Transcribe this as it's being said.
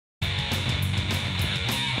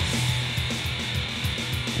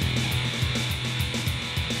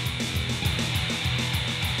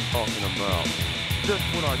talking about. That's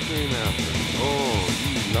what I came after. Oh,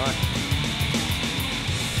 you nut.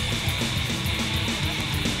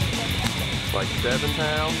 Like 7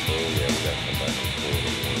 pounds? Oh yeah, we got some back and forth.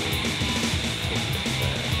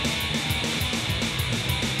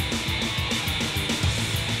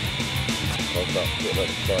 I was about to put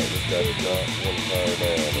another fight. This guy did not want to fire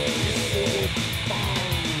down right here.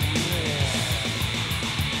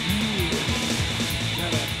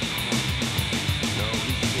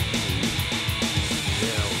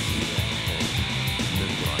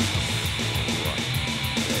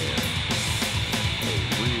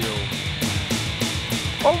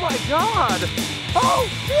 Oh my God! Oh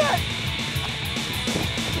shit!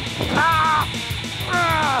 Ah!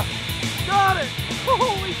 Ah! Got it!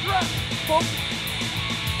 Holy crap! Oh.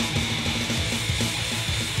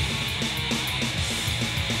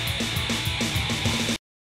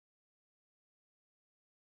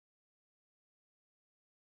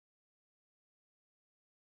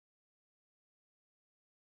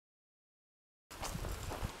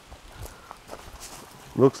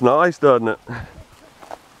 Looks nice, doesn't it?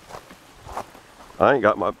 I ain't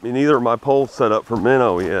got neither of my poles set up for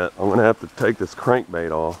minnow yet. I'm gonna have to take this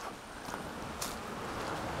crankbait off.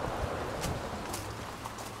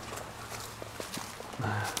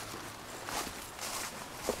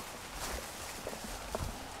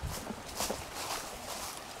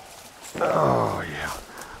 Oh yeah.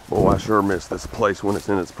 Boy, I sure miss this place when it's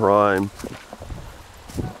in its prime.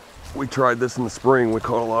 We tried this in the spring. We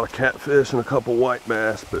caught a lot of catfish and a couple white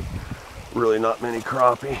bass, but really not many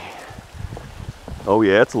crappie. Oh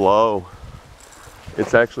yeah, it's low.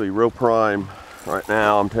 It's actually real prime right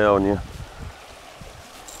now, I'm telling you.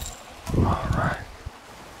 All right.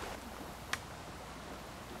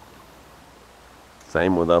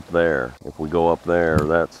 Same with up there. If we go up there,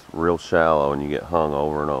 that's real shallow and you get hung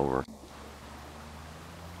over and over.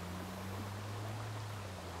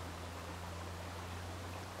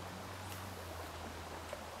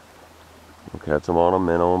 We'll catch them on a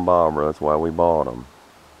minnow and bobber. That's why we bought them.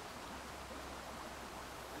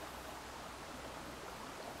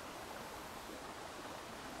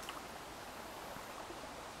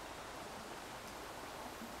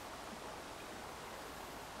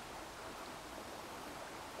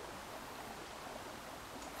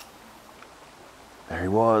 There he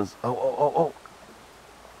was. Oh, oh, oh, oh.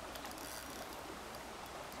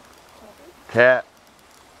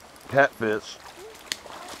 Catfish.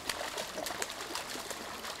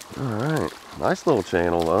 All right. Nice little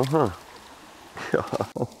channel though, huh?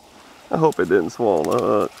 God. I hope it didn't swallow the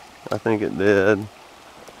hook. I think it did.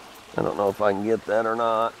 I don't know if I can get that or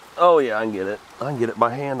not. Oh yeah, I can get it. I can get it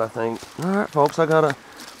by hand, I think. All right, folks, I got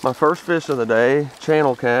my first fish of the day,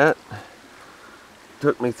 channel cat.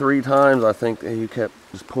 Took me 3 times, I think. He kept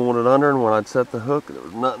just pulling it under, and when I'd set the hook, there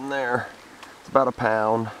was nothing there. It's about a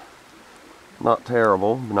pound. Not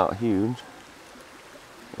terrible, not huge.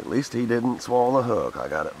 At least he didn't swallow the hook. I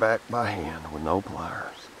got it back by hand with no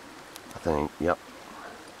pliers. I think, yep.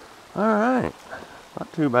 All right,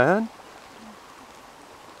 not too bad.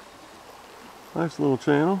 Nice little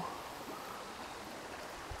channel.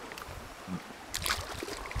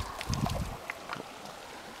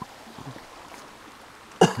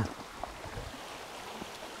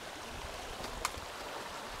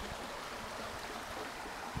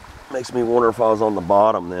 Makes me wonder if I was on the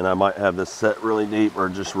bottom, then I might have this set really deep or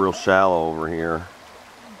just real shallow over here.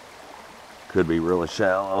 Could be really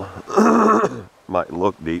shallow. Might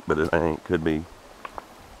look deep, but it ain't. Could be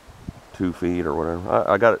 2 feet or whatever.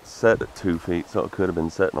 I got it set at 2 feet, so it could have been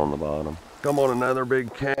sitting on the bottom. Come on, another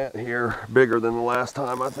big cat here. Bigger than the last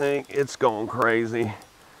time, I think. It's going crazy.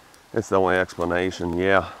 It's the only explanation.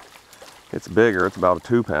 Yeah, it's bigger. It's about a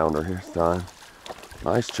 2-pounder this time.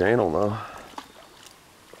 Nice channel though.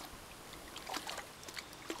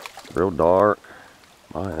 Real dark.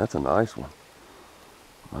 My, that's a nice one.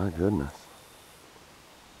 My goodness.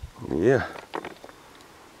 Yeah.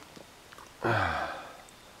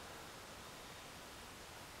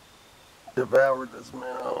 Devoured this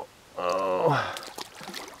minnow. Oh.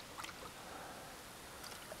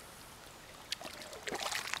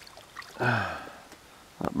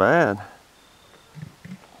 Not bad.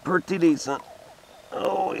 Pretty decent.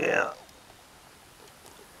 Oh yeah.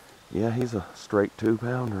 Yeah, he's a straight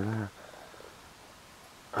 2-pounder there.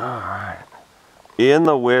 All right. In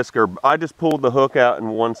the whisker. I just pulled the hook out in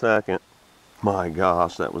 1 second. My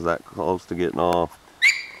gosh, that was that close to getting off.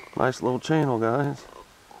 Nice little channel, guys.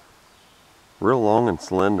 Real long and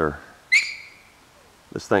slender.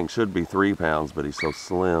 This thing should be 3 pounds, but he's so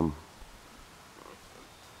slim.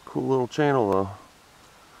 Cool little channel, though.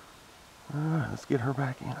 All right, let's get her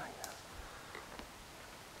back in, I guess.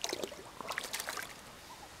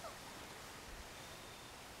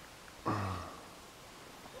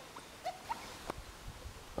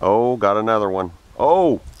 Oh, got another one.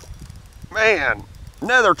 Oh, man,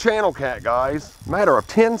 another channel cat, guys. Matter of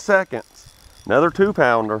 10 seconds. Another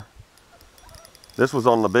 2-pounder. This was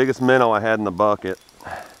on the biggest minnow I had in the bucket.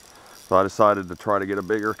 So I decided to try to get a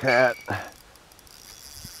bigger cat.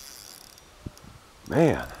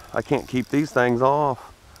 Man, I can't keep these things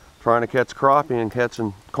off. Trying to catch crappie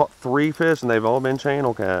and caught 3 fish and they've all been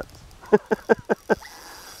channel cats.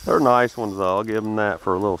 They're nice ones though, I'll give them that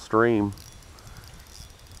for a little stream.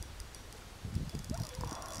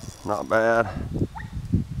 Not bad.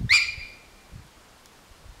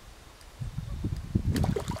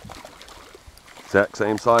 Exact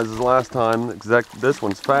same size as last time. This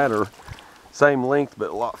one's fatter. Same length,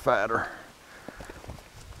 but a lot fatter.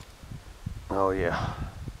 Oh yeah.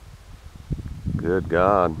 Good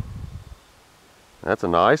God. That's a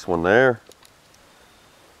nice one there.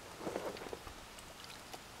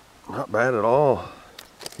 Not bad at all.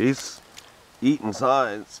 He's eating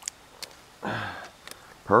size.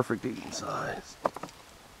 Perfect eating size.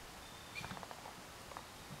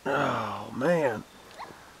 Oh man.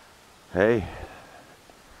 Hey.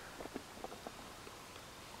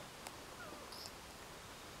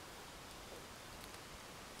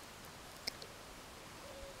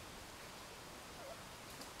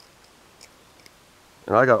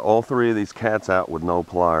 And I got all 3 of these cats out with no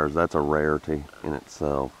pliers. That's a rarity in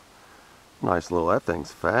itself. Nice little, that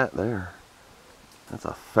thing's fat there. That's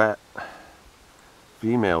a fat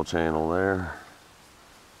female channel there.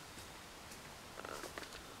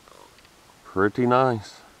 Pretty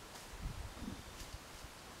nice.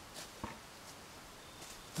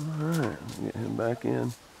 Alright, get him back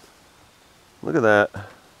in. Look at that.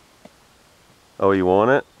 Oh, you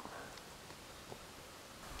want it?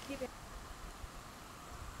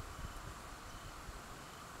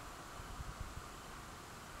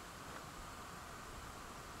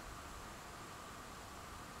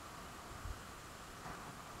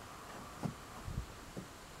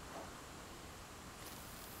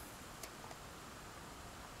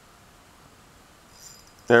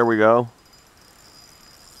 There we go.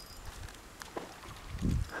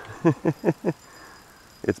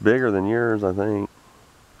 It's bigger than yours, I think.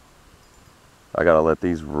 I gotta let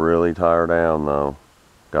these really tire down though.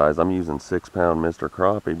 Guys, I'm using 6-pound Mr.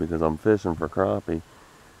 Crappie because I'm fishing for crappie.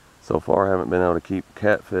 So far I haven't been able to keep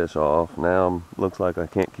catfish off. Now looks like I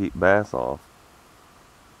can't keep bass off.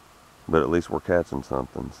 But at least we're catching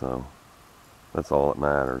something, so that's all that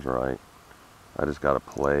matters, right? I just gotta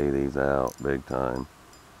play these out big time.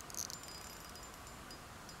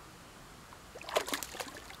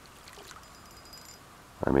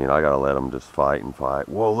 I mean, I gotta let them just fight and fight.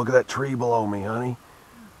 Whoa, look at that tree below me, honey.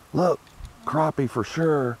 Look, crappie for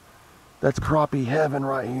sure. That's crappie heaven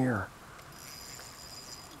right here.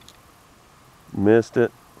 Missed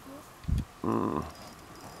it.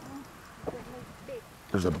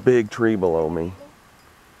 There's a big tree below me.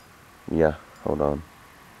 Yeah, hold on.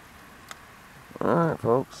 Alright,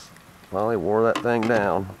 folks. Finally wore that thing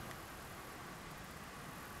down.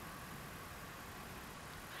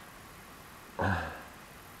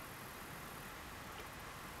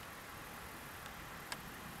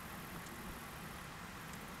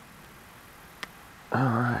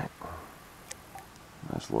 Alright.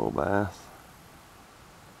 Nice little bass.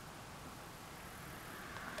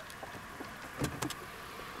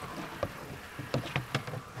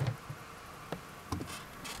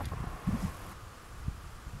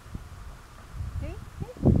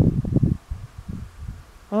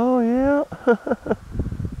 Oh yeah.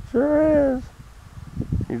 Sure is.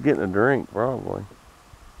 He's getting a drink probably.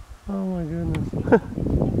 Oh my goodness.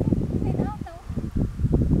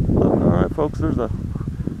 Alright folks, there's a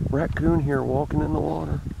raccoon here walking in the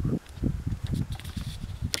water.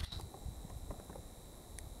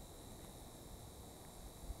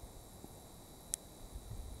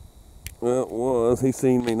 Well, it was. He's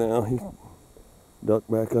seen me now. He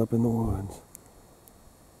ducked back up in the woods.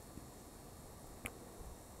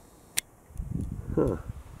 Huh.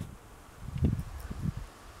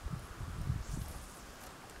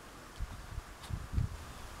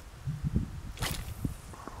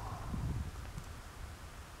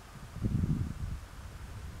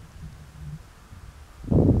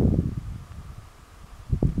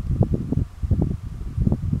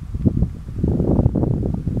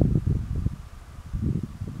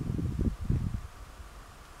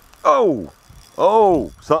 Oh,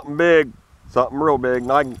 oh, something big, something real big.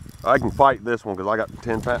 And I can fight this one because I got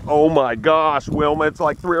 10 pounds. Oh my gosh, Wilma, it's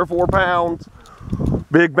like 3 or 4 pounds.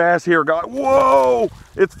 Big bass here, guys. Whoa,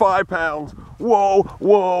 it's 5 pounds. Whoa,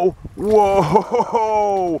 whoa,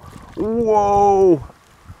 whoa, whoa.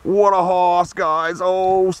 What a hoss, guys.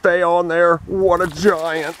 Oh, stay on there. What a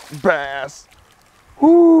giant bass.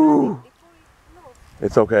 Whoo.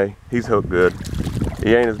 It's okay. He's hooked good.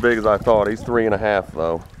 He ain't as big as I thought. He's 3.5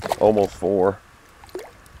 though. Almost 4.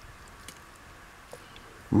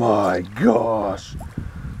 My gosh.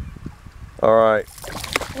 All right.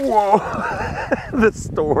 Whoa. The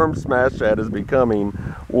Storm Smash Shad is becoming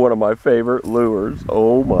one of my favorite lures.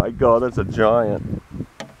 Oh my God, that's a giant.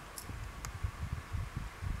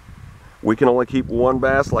 We can only keep one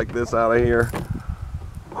bass like this out of here.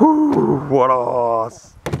 Whew, what a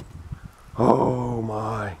hoss. Oh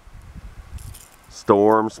my.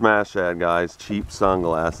 Storm Smash Shad, guys. Cheap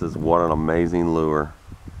sunglasses. What an amazing lure.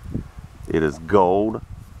 It is gold,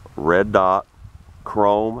 red dot,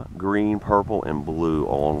 chrome, green, purple, and blue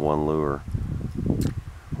all in one lure.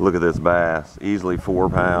 Look at this bass. Easily 4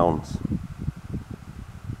 pounds.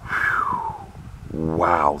 Whew.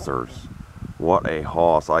 Wowzers. What a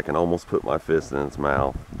hoss. I can almost put my fist in its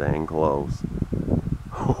mouth. Dang close.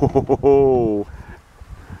 Oh.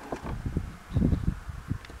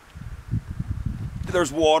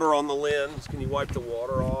 There's water on the lens. Can you wipe the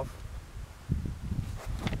water off?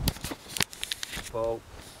 Oh.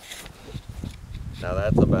 Now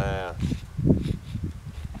that's a bass.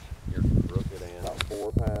 Here's the crooked end. About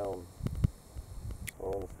 4 pounds.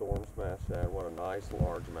 On the Storm Smash Shad. What a nice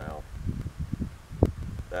largemouth.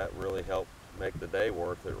 That really helped make the day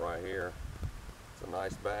worth it right here. It's a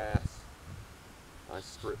nice bass. Nice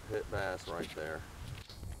strip pit bass right there.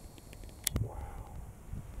 Wow.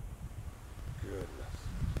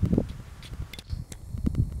 Goodness.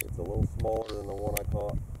 It's a little smaller than the one I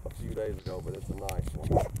caught a few days ago, but it's a nice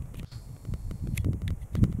one.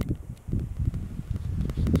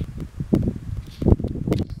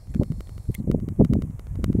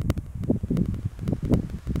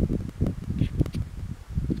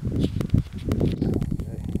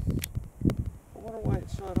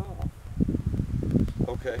 Shut off.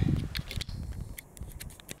 Okay.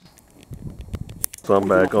 So I'm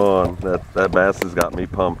back on. That bass has got me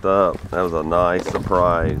pumped up. That was a nice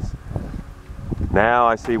surprise. Now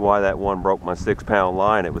I see why that one broke my 6 pound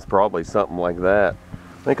line. It was probably something like that.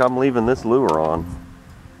 I think I'm leaving this lure on.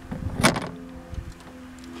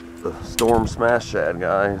 The Storm Smash Shad,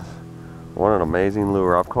 guys. What an amazing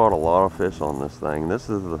lure. I've caught a lot of fish on this thing. This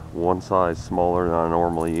is the one size smaller than I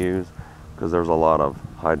normally use, because there's a lot of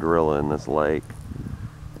hydrilla in this lake,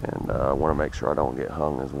 and I want to make sure I don't get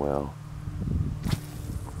hung as well.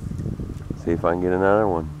 See if I can get another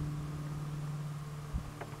one.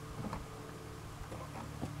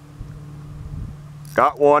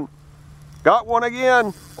 Got one. Got one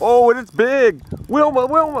again. Oh, and it's big. Wilma,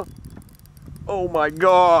 Wilma. Oh my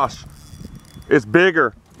gosh. It's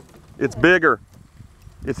bigger. It's bigger.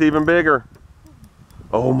 It's even bigger.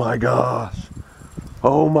 Oh my gosh.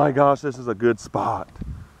 Oh my gosh, this is a good spot.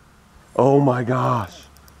 Oh my gosh.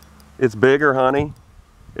 It's bigger, honey.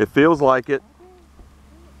 It feels like it.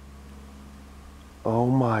 Oh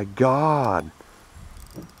my God.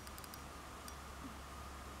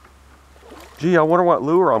 Gee, I wonder what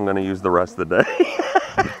lure I'm gonna use the rest of the day.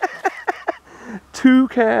 2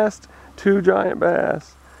 casts, 2 giant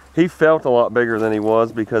bass. He felt a lot bigger than he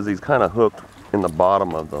was because he's kind of hooked in the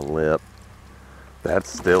bottom of the lip. That's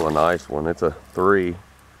still a nice one. It's a 3.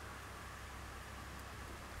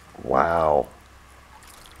 Wow.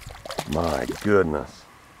 My goodness.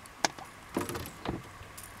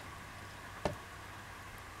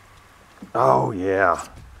 Oh yeah.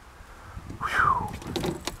 Whew.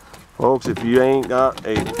 Folks, if you ain't got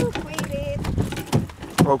a...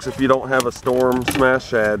 Folks, if you don't have a Storm Smash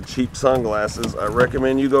Shad cheap sunglasses, I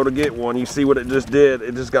recommend you go to get one. You see what it just did?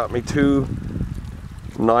 It just got me 2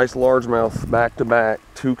 nice largemouth back to back,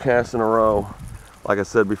 2 casts in a row. Like I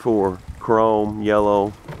said before, chrome,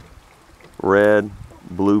 yellow, red,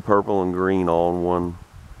 blue, purple, and green all in one.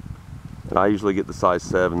 And I usually get the size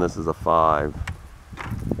 7. This is a 5.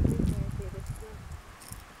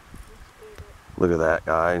 Look at that,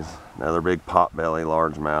 guys. Another big potbelly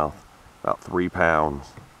largemouth. About 3 pounds.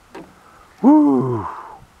 Woo!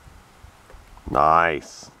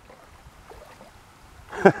 Nice.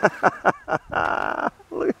 Look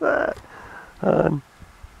at that. Hun,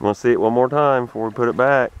 you want to see it one more time before we put it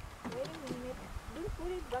back? Wait a minute. Don't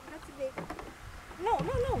put it back. That's big. No,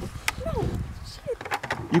 no, no. No. Shit.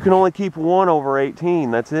 You can only keep one over 18.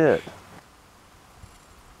 That's it.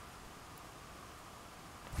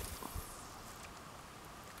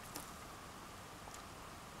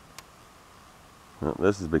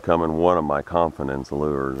 This is becoming one of my confidence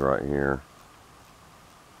lures right here.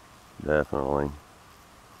 Definitely.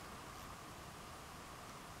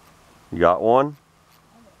 You got one?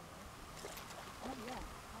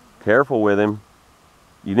 Careful with him.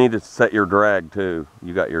 You need to set your drag too.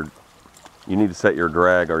 You need to set your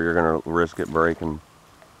drag or you're gonna risk it breaking.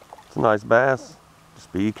 It's a nice bass.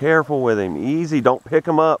 Just be careful with him. Easy, don't pick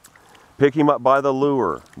him up. Pick him up by the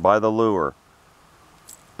lure,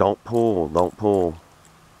 Don't pull, don't pull.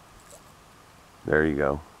 There you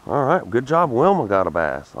go. All right, good job. Wilma got a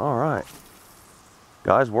bass. All right.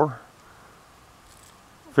 Guys, we're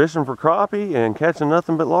fishing for crappie and catching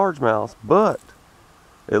nothing but largemouths, but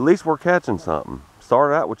at least we're catching something.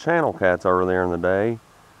 Started out with channel cats earlier in the day.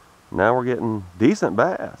 Now we're getting decent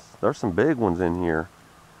bass. There's some big ones in here.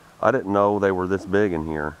 I didn't know they were this big in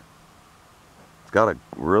here. It's got a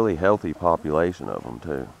really healthy population of them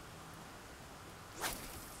too.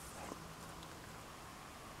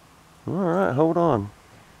 All right, hold on.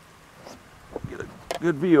 Get a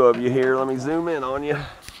good view of you here. Let me zoom in on you.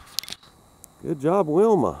 Good job,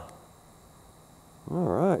 Wilma. All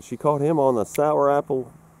right, she caught him on the sour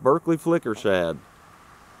apple Berkeley flicker shad.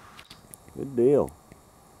 Good deal.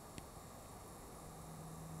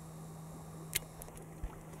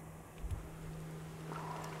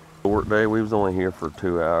 Short day, we was only here for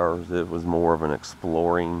 2 hours. It was more of an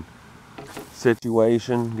exploring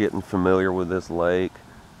situation, getting familiar with this lake.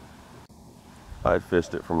 I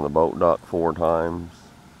fished it from the boat dock 4 times,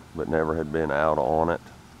 but never had been out on it.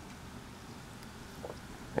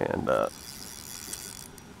 And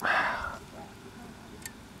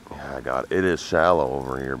yeah, it is shallow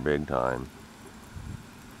over here, big time.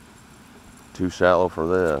 Too shallow for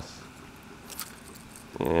this.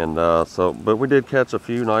 And but we did catch a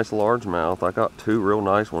few nice largemouth. I got 2 real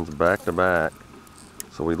nice ones back to back.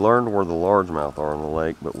 So we learned where the largemouth are in the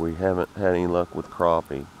lake, but we haven't had any luck with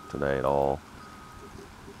crappie today at all.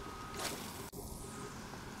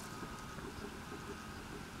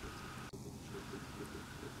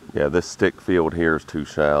 Yeah, this stick field here is too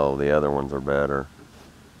shallow. The other ones are better.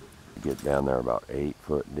 Get down there about 8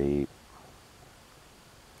 foot deep.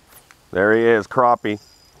 There he is, crappie.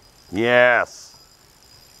 Yes!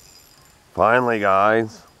 Finally,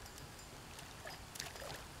 guys.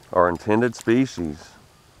 Our intended species.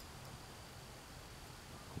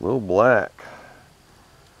 Little black.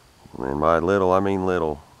 And by little, I mean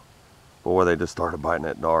little. Boy, they just started biting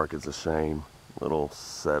at dark. It's a shame. Little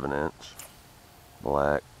 7-inch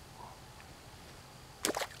black.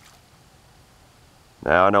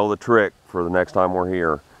 Now I know the trick for the next time we're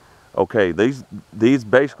here. Okay, these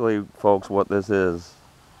basically, folks, what this is,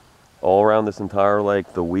 all around this entire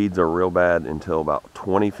lake, the weeds are real bad until about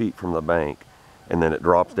 20 feet from the bank, and then it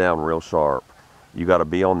drops down real sharp. You got to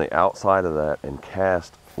be on the outside of that and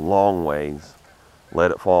cast long ways. Let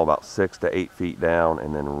it fall about 6 to 8 feet down,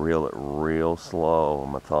 and then reel it real slow,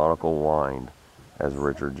 methodical wind, as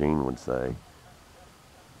Richard Jean would say.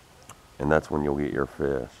 And that's when you'll get your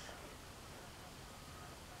fish.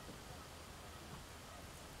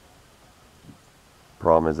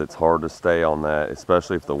 Problem is, it's hard to stay on that,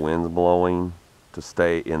 especially if the wind's blowing, to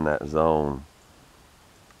stay in that zone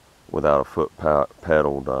without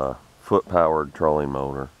a foot-powered trolling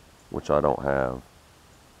motor, which I don't have.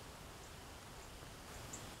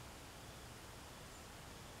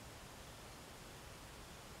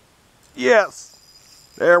 Yes!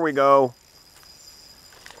 There we go.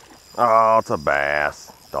 Oh, it's a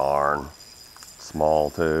bass. Darn. Small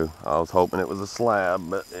too. I was hoping it was a slab,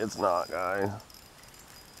 but it's not, guys.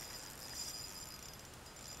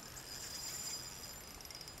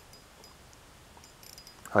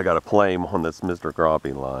 I got to play him on this Mr.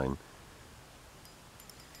 Crappie line.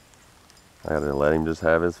 I got to let him just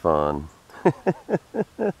have his fun.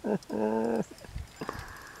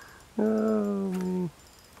 Oh, me.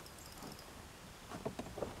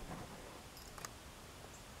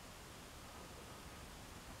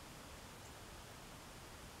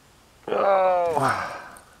 Oh.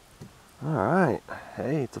 All right.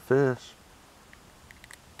 Hey, it's a fish.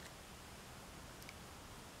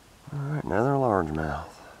 All right, another largemouth.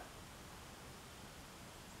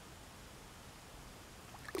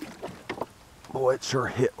 Boy, it sure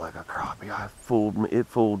hit like a crappie. It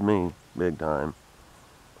fooled me big time.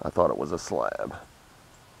 I thought it was a slab.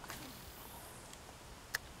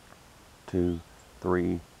 2,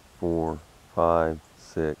 3, 4, 5,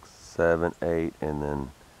 6, 7, 8, and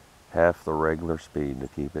then half the regular speed to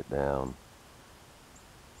keep it down.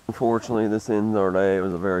 Unfortunately, this ends our day. It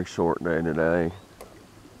was a very short day today.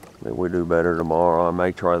 Maybe we do better tomorrow. I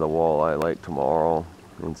may try the walleye lake tomorrow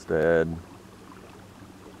instead.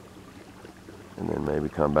 And then maybe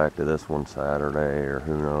come back to this one Saturday, or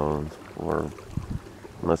who knows. Or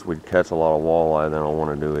unless we catch a lot of walleye, then I'll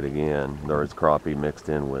want to do it again. There's crappie mixed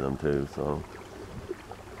in with them too, so.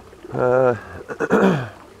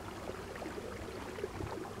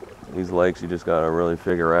 These lakes you just gotta really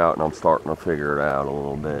figure out, and I'm starting to figure it out a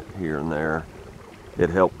little bit here and there. It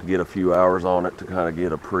helped to get a few hours on it to kind of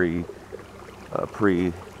get a pre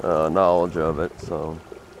knowledge of it. So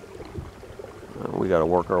we got to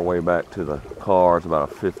work our way back to the car. It's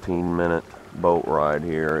about a 15-minute boat ride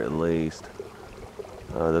here at least.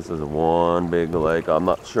 This is one big lake. I'm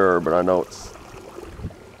not sure, but I know it's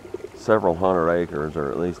several hundred acres, or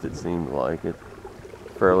at least it seems like it.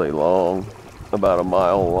 Fairly long, about a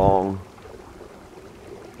mile long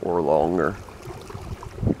or longer.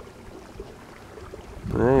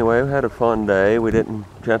 Anyway, we had a fun day. We didn't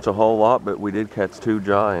catch a whole lot, but we did catch 2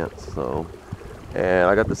 giants. So, and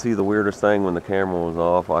I got to see the weirdest thing when the camera was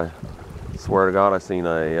off. I swear to God, I seen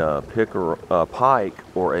a pike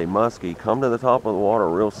or a muskie come to the top of the water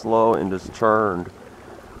real slow and just churned.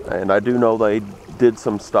 And I do know they did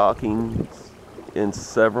some stocking in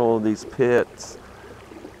several of these pits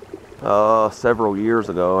several years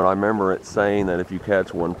ago, and I remember it saying that if you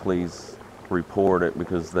catch one, please report it,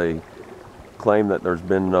 because they claim that there's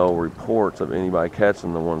been no reports of anybody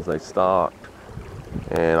catching the ones they stocked.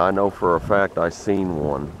 And I know for a fact I seen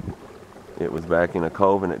one. It was back in a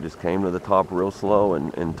cove, and it just came to the top real slow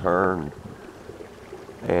and turned.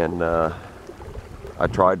 And I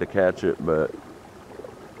tried to catch it, but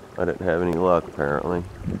I didn't have any luck apparently.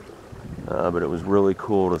 But it was really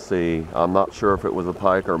cool to see. I'm not sure if it was a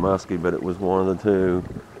pike or a muskie, but it was one of the two.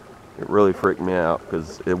 It really freaked me out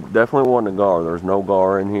because it definitely wasn't a gar. There was no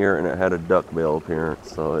gar in here, and it had a duckbill appearance.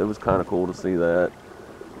 So it was kind of cool to see that.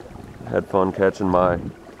 Had fun catching my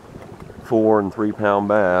 4 and 3 pound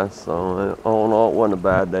bass. So all in all, it wasn't a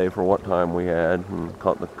bad day for what time we had. And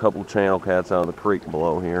caught a couple channel cats out of the creek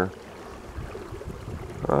below here.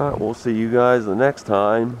 Alright, we'll see you guys the next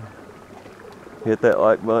time. Hit that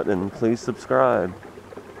like button and please subscribe.